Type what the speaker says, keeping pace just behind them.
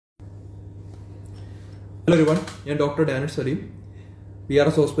Hello everyone, I am Dr. Danish Salim,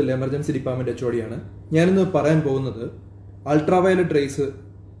 PRS Hospital Emergency Department HOD. I am going to say ultraviolet rays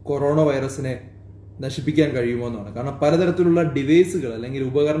coronavirus നശിപ്പിക്കാൻ കഴിയുമോ എന്നാണ്. കാരണം പലതരത്തിലുള്ള ഡിവൈസുകൾ അല്ലെങ്കിൽ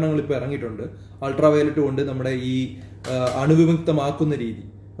ഉപകരണങ്ങൾ ഇപ്പോൾ ഇറങ്ങിയിട്ടുണ്ട് അൾട്രാവയലറ്റ് കൊണ്ട് നമ്മുടെ ഈ അണുവിമുക്തമാക്കുന്ന രീതി.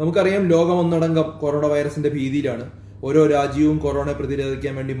 നമുക്കറിയാം ലോകം ഒന്നടങ്കം കൊറോണ വൈറസിന്റെ ഭീതിയിലാണ്. ഓരോ രാജ്യവും കൊറോണയെ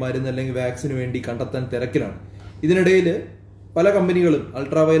പ്രതിരോധിക്കാൻ വേണ്ടി മരുന്ന് അല്ലെങ്കിൽ വാക്സിന് വേണ്ടി കണ്ടെത്താൻ തിരക്കിലാണ്. ഇതിനിടയിൽ പല കമ്പനികളും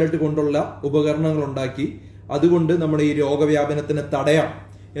അൾട്രാവയലറ്റ് കൊണ്ടുള്ള ഉപകരണങ്ങൾ ഉണ്ടാക്കി അതുകൊണ്ട് നമ്മുടെ ഈ രോഗവ്യാപനത്തിനെ തടയാം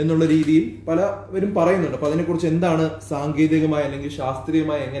എന്നുള്ള രീതിയിൽ പലവരും പറയുന്നുണ്ട്. അപ്പൊ അതിനെക്കുറിച്ച് എന്താണ് സാങ്കേതികമായി അല്ലെങ്കിൽ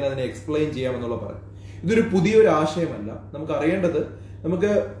ശാസ്ത്രീയമായി എങ്ങനെ അതിനെ എക്സ്പ്ലെയിൻ ചെയ്യാമെന്നുള്ള പറയും. ഇതൊരു പുതിയൊരു ആശയമല്ല. നമുക്ക് അറിയേണ്ടത്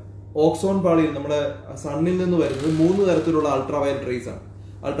നമുക്ക് ഓക്സോൺ പാളിയിൽ നമ്മുടെ സണ്ണിൽ നിന്ന് വരുന്നത് 3 തരത്തിലുള്ള അൾട്രാവയലറ്റ് റേസ് ആണ്.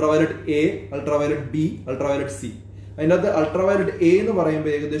 Ultraviolet A, ultraviolet B, ultraviolet C. അതിൻ്റെ അകത്ത് അൾട്രാവയലറ്റ് എ എന്ന്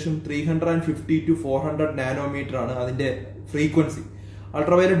പറയുമ്പോൾ ഏകദേശം 350 to 400 നാനോമീറ്റർ ആണ് അതിന്റെ ഫ്രീക്വൻസി.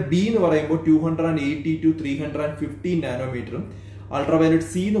 അൾട്രാവയലറ്റ് ബി എന്ന് പറയുമ്പോൾ 280 to 350 നാനോമീറ്ററും അൾട്രാവയലറ്റ്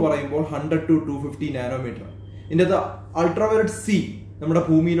സി എന്ന് പറയുമ്പോൾ 100 to 250 നാനോമീറ്റർ. ഇതിൻ്റെ അകത്ത് അൾട്രാവയലറ്റ് സി നമ്മുടെ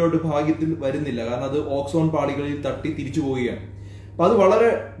ഭൂമിയിലോട്ട് ഭാഗ്യത്തിൽ വരുന്നില്ല, കാരണം അത് ഓക്സോൺ പാളികളിൽ തട്ടി തിരിച്ചു പോവുകയാണ്. അപ്പൊ അത് വളരെ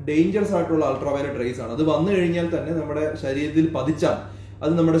ഡേഞ്ചറസ് ആയിട്ടുള്ള അൾട്രാവയലറ്റ് റേസ് ആണ്. അത് വന്നു കഴിഞ്ഞാൽ തന്നെ നമ്മുടെ ശരീരത്തിൽ പതിച്ചാൽ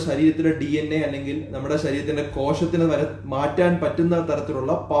അത് നമ്മുടെ ശരീരത്തിലെ DNA അല്ലെങ്കിൽ നമ്മുടെ ശരീരത്തിന്റെ കോശത്തിനെ വരെ മാറ്റാൻ പറ്റുന്ന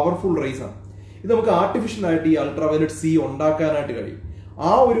തരത്തിലുള്ള പവർഫുൾ റേസ് ആണ്. ഇത് നമുക്ക് ആർട്ടിഫിഷ്യൽ ആയിട്ട് ഈ അൾട്രാവയലറ്റ് സി ഉണ്ടാക്കാനായിട്ട് കഴിയും. ആ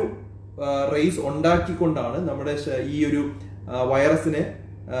ഒരു റേസ് ഉണ്ടാക്കിക്കൊണ്ടാണ് നമ്മുടെ ഈ ഒരു വൈറസിനെ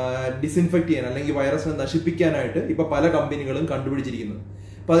ഡിസിൻഫെക്ട് ചെയ്യാൻ അല്ലെങ്കിൽ വൈറസിനെ നശിപ്പിക്കാനായിട്ട് ഇപ്പൊ പല കമ്പനികളും കണ്ടുപിടിച്ചിരിക്കുന്നത്.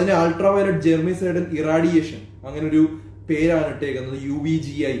 അപ്പൊ അതിന് അൾട്രാവയലറ്റ് ജെർമിസൈഡൽ ഇറാഡിയേഷൻ അങ്ങനെ ഒരു പേരാണ് ഇട്ടേക്കുന്നത്,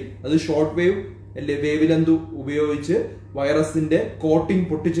 UVGI. അത് ഷോർട്ട് വേവ് വേവ് ലെന്ത് ഉപയോഗിച്ച് വൈറസിന്റെ കോട്ടിംഗ്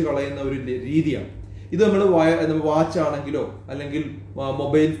പൊട്ടിച്ച് കളയുന്ന ഒരു രീതിയാണ്. ഇത് നമ്മൾ വാച്ച് ആണെങ്കിലോ അല്ലെങ്കിൽ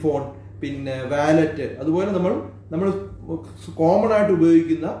മൊബൈൽ ഫോൺ, പിന്നെ വാലറ്റ്, അതുപോലെ നമ്മൾ കോമൺ ആയിട്ട്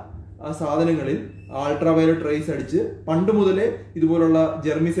ഉപയോഗിക്കുന്ന ആ സാധനങ്ങളിൽ അൾട്രാവയലറ്റ് റേസ് അടിച്ച് പണ്ട് മുതലേ ഇതുപോലുള്ള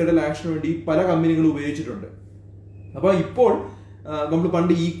ജെർമിസൈഡൽ ആക്ഷന് വേണ്ടി പല കമ്പനികളും ഉപയോഗിച്ചിട്ടുണ്ട്. അപ്പൊ ഇപ്പോൾ നമ്മൾ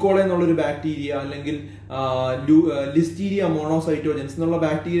പണ്ട് ഈക്കോള എന്നുള്ളൊരു ബാക്ടീരിയ അല്ലെങ്കിൽ ലിസ്റ്റീരിയ മോണോസൈറ്റോജൻസ് എന്നുള്ള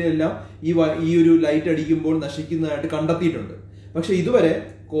ബാക്ടീരിയ എല്ലാം ഈ ഒരു ലൈറ്റ് അടിക്കുമ്പോൾ നശിക്കുന്നതായിട്ട് കണ്ടെത്തിയിട്ടുണ്ട്. പക്ഷെ ഇതുവരെ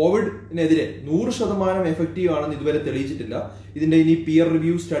കോവിഡിനെതിരെ 100% എഫക്റ്റീവ് ആണെന്ന് ഇതുവരെ തെളിയിച്ചിട്ടില്ല. ഇതിന്റെ ഇനി പിയർ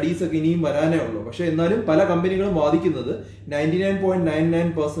റിവ്യൂ സ്റ്റഡീസ് ഒക്കെ ഇനിയും വരാനേ ഉള്ളൂ. പക്ഷെ എന്നാലും പല കമ്പനികളും വാദിക്കുന്നത്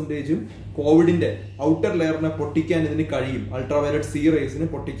 99.99% കോവിഡിന്റെ ഔട്ടർ ലെയറിനെ പൊട്ടിക്കാൻ ഇതിന് കഴിയും, അൾട്രാവയലറ്റ് സി റേസിന്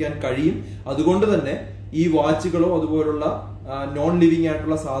പൊട്ടിക്കാൻ കഴിയും. അതുകൊണ്ട് തന്നെ ഈ വാച്ചുകളോ അതുപോലുള്ള നോൺ ലിവിംഗ്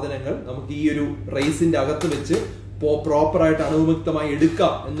ആയിട്ടുള്ള സാധനങ്ങൾ നമുക്ക് ഈ ഒരു റേസിന്റെ അകത്ത് വെച്ച് പ്രോപ്പറായിട്ട് അണുവിമുക്തമായി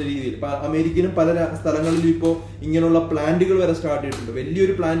എടുക്കാം എന്ന രീതിയിൽ. ഇപ്പൊ അമേരിക്കയിലും പല സ്ഥലങ്ങളിലും ഇപ്പോൾ ഇങ്ങനെയുള്ള പ്ലാന്റുകൾ വരെ സ്റ്റാർട്ട് ചെയ്തിട്ടുണ്ട്.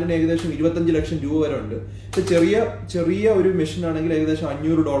 വലിയൊരു പ്ലാന്റിന് ഏകദേശം 25 ലക്ഷം രൂപ വരെ ഉണ്ട്. പക്ഷെ ചെറിയ ഒരു മെഷീൻ ആണെങ്കിൽ ഏകദേശം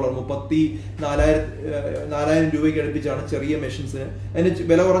 $500 $34,000 രൂപയ്ക്ക് അടുപ്പിച്ചാണ് ചെറിയ മെഷീൻസിന്. അതിന്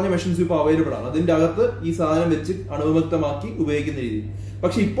വില കുറഞ്ഞ മെഷീൻസ് ഇപ്പോൾ അവൈലബിൾ ആണ്. അതിന്റെ അകത്ത് ഈ സാധനം വെച്ച് അണുവിമുക്തമാക്കി ഉപയോഗിക്കുന്ന രീതി.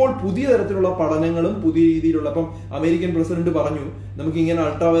 പക്ഷെ ഇപ്പോൾ പുതിയ തരത്തിലുള്ള പഠനങ്ങളും പുതിയ രീതിയിലുള്ള, അപ്പം അമേരിക്കൻ പ്രസിഡന്റ് പറഞ്ഞു നമുക്ക് ഇങ്ങനെ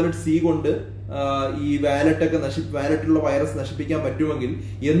അൾട്രാവയലറ്റ് സി കൊണ്ട് ഈ വാലറ്റിലുള്ള വൈറസ് നശിപ്പിക്കാൻ പറ്റുമെങ്കിൽ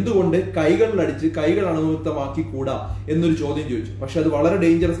എന്തുകൊണ്ട് കൈകളിലടിച്ച് കൈകൾ അണുവിമുക്തമാക്കി കൂടാ എന്നൊരു ചോദ്യം ചോദിച്ചു. പക്ഷെ അത് വളരെ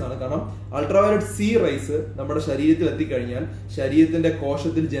ഡേഞ്ചറസ് ആണ്. കാരണം അൾട്രാവയലറ്റ് സി റേസ് നമ്മുടെ ശരീരത്തിൽ എത്തിക്കഴിഞ്ഞാൽ ശരീരത്തിന്റെ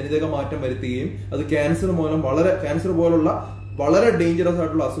കോശത്തിൽ ജനിതക മാറ്റം വരുത്തുകയും അത് ക്യാൻസർ പോലുള്ള വളരെ ഡേഞ്ചറസ്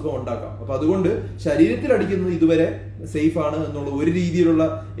ആയിട്ടുള്ള അസുഖം ഉണ്ടാക്കാം. അപ്പൊ അതുകൊണ്ട് ശരീരത്തിൽ അടിക്കുന്നത് ഇതുവരെ സേഫ് ആണ് എന്നുള്ള ഒരു രീതിയിലുള്ള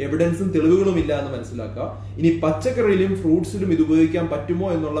എവിഡൻസും തെളിവുകളും ഇല്ല എന്ന് മനസ്സിലാക്കുക. ഇനി പച്ചക്കറിയിലും ഫ്രൂട്ട്സിലും ഇത് ഉപയോഗിക്കാൻ പറ്റുമോ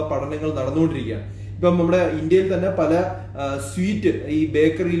എന്നുള്ള പഠനങ്ങൾ നടന്നുകൊണ്ടിരിക്കുകയാണ്. ഇപ്പം നമ്മുടെ ഇന്ത്യയിൽ തന്നെ പല സ്വീറ്റ് ഈ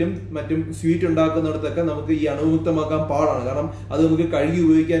ബേക്കറിയിലും മറ്റും സ്വീറ്റ് ഉണ്ടാക്കുന്നിടത്തൊക്കെ നമുക്ക് ഈ അണുവിമുക്തമാക്കാൻ പാടാണ്. കാരണം അത് നമുക്ക് കഴുകി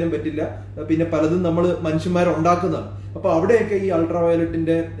ഉപയോഗിക്കാനും പറ്റില്ല. പിന്നെ പലതും നമ്മൾ മനുഷ്യന്മാർ ഉണ്ടാക്കുന്നതാണ്. അപ്പൊ അവിടെയൊക്കെ ഈ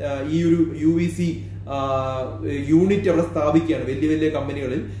അൾട്രാവയലറ്റിന്റെ ഈ ഒരു UVC യൂണിറ്റ് അവിടെ സ്ഥാപിക്കുകയാണ് വലിയ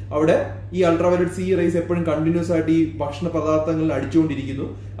കമ്പനികളിൽ. അവിടെ ഈ അൾട്രാവയലറ്റ് സി റേസ് എപ്പോഴും കണ്ടിന്യൂസ് ആയിട്ട് ഈ ഭക്ഷണ പദാർത്ഥങ്ങളിൽ അടിച്ചുകൊണ്ടിരിക്കുന്നു.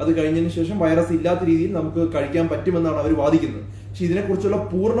 അത് കഴിഞ്ഞതിന് ശേഷം വൈറസ് ഇല്ലാത്ത രീതിയിൽ നമുക്ക് കഴിക്കാൻ പറ്റുമെന്നാണ് അവർ വാദിക്കുന്നത്. പക്ഷെ ഇതിനെക്കുറിച്ചുള്ള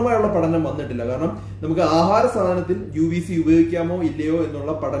പൂർണ്ണമായുള്ള പഠനം വന്നിട്ടില്ല. കാരണം നമുക്ക് ആഹാര സാധനത്തിൽ UVC ഉപയോഗിക്കാമോ ഇല്ലയോ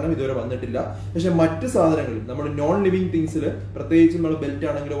എന്നുള്ള പഠനം ഇതുവരെ വന്നിട്ടില്ല. പക്ഷെ മറ്റ് സാധനങ്ങളിൽ നമ്മൾ നോൺ ലിവിംഗ് തിങ്സിൽ, പ്രത്യേകിച്ച് നമ്മൾ ബെൽറ്റ്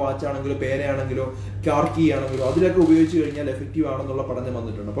ആണെങ്കിലോ വാച്ച് ആണെങ്കിലോ പേനയാണെങ്കിലോ കാർ കീ ആണെങ്കിലോ അതിലൊക്കെ ഉപയോഗിച്ച് കഴിഞ്ഞാൽ എഫക്റ്റീവ് ആണെന്നുള്ള പഠനം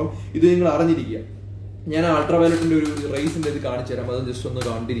വന്നിട്ടുണ്ട്. അപ്പം ഇത് നിങ്ങൾ അറിഞ്ഞിരിക്കുക. ഞാൻ അൾട്രാവയലറ്റിന്റെ ഒരു റേസിന്റെ ഇത് കാണിച്ചു തരാം, അത് ജസ്റ്റ് ഒന്ന്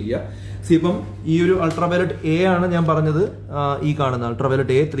കണ്ടിരിക്കുക. ഇപ്പം ഈ ഒരു അൾട്രാവയലറ്റ് എ ആണ് ഞാൻ പറഞ്ഞത്, ഈ കാണുന്ന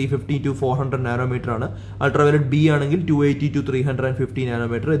അൾട്രാവയലറ്റ് എ 350 to 400 നാനോമീറ്റർ ആണ്. അൾട്രാവയലറ്റ് ബി ആണെങ്കിൽ 280 to 350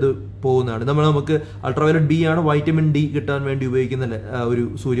 നാനോമീറ്റർ ഇത് പോകുന്നതാണ്. നമുക്ക് അൾട്രാവയലറ്റ് ബി ആണ് വൈറ്റമിൻ ഡി കിട്ടാൻ വേണ്ടി ഉപയോഗിക്കുന്ന ഒരു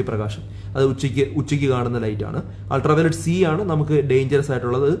സൂര്യപ്രകാശം. അത് ഉച്ചയ്ക്ക് കാണുന്ന ലൈറ്റ് ആണ്. അൾട്രാവയലറ്റ് സി ആണ് നമുക്ക് ഡേഞ്ചറസ്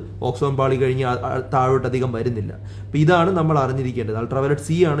ആയിട്ടുള്ളത്, ഓക്സോൺ പാളി കഴിഞ്ഞ് താഴോട്ട് അധികം വരുന്നില്ല. അപ്പൊ ഇതാണ് നമ്മൾ അറിഞ്ഞിരിക്കേണ്ടത്. അൾട്രാവയലറ്റ്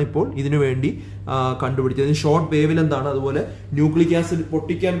സി ആണ് ഇപ്പോൾ ഇതിനു വേണ്ടി കണ്ടുപിടിച്ചത്. ഷോർട്ട് വേവ് ലെങ്താണ്, അതുപോലെ ന്യൂക്ലിക് ആസിഡ്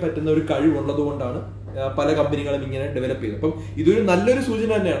പൊട്ടിക്കാൻ പറ്റുന്ന ഒരു കഴിവുള്ളത് കൊണ്ടാണ് പല കമ്പനികളും ഇങ്ങനെ ഡെവലപ്പ് ചെയ്തത്. അപ്പം ഇതൊരു നല്ലൊരു സൂചന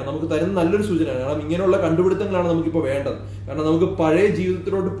തന്നെയാണ്, നമുക്ക് തരുന്ന നല്ലൊരു സൂചനയാണ്. കാരണം ഇങ്ങനെയുള്ള കണ്ടുപിടുത്തങ്ങളാണ് നമുക്കിപ്പോൾ വേണ്ടത്. കാരണം നമുക്ക് പഴയ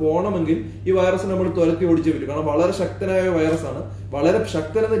ജീവിതത്തിലോട്ട് പോകണമെങ്കിൽ ഈ വൈറസ് നമ്മൾ തുരത്തി ഓടിച്ചേ പറ്റും. കാരണം വളരെ ശക്തനായ വൈറസ് ആണ്, വളരെ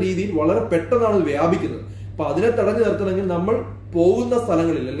ശക്തനെന്ന രീതിയിൽ വളരെ പെട്ടെന്നാണ് ഇത് വ്യാപിക്കുന്നത്. അപ്പൊ അതിനെ തടഞ്ഞു നിർത്തണമെങ്കിൽ നമ്മൾ പോകുന്ന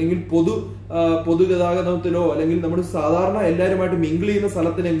സ്ഥലങ്ങളിൽ അല്ലെങ്കിൽ പൊതുഗതാഗതത്തിലോ അല്ലെങ്കിൽ നമ്മൾ സാധാരണ എല്ലാവരുമായിട്ട് മിങ്കിൾ ചെയ്യുന്ന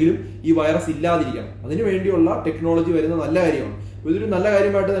സ്ഥലത്തിനെങ്കിലും ഈ വൈറസ് ഇല്ലാതിരിക്കണം. അതിനു വേണ്ടിയുള്ള ടെക്നോളജി വരുന്ന നല്ല കാര്യമാണ്. ഇതൊരു നല്ല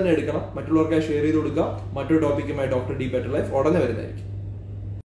കാര്യമായിട്ട് തന്നെ എടുക്കണം. മറ്റുള്ളവർക്കായി ഷെയർ ചെയ്ത് കൊടുക്കുക. മറ്റൊരു ടോപ്പിക്കുമായി ഡോക്ടർ ഡി ബെറ്റർ ലൈഫ് ഉടനെ വരുന്നതായിരിക്കും.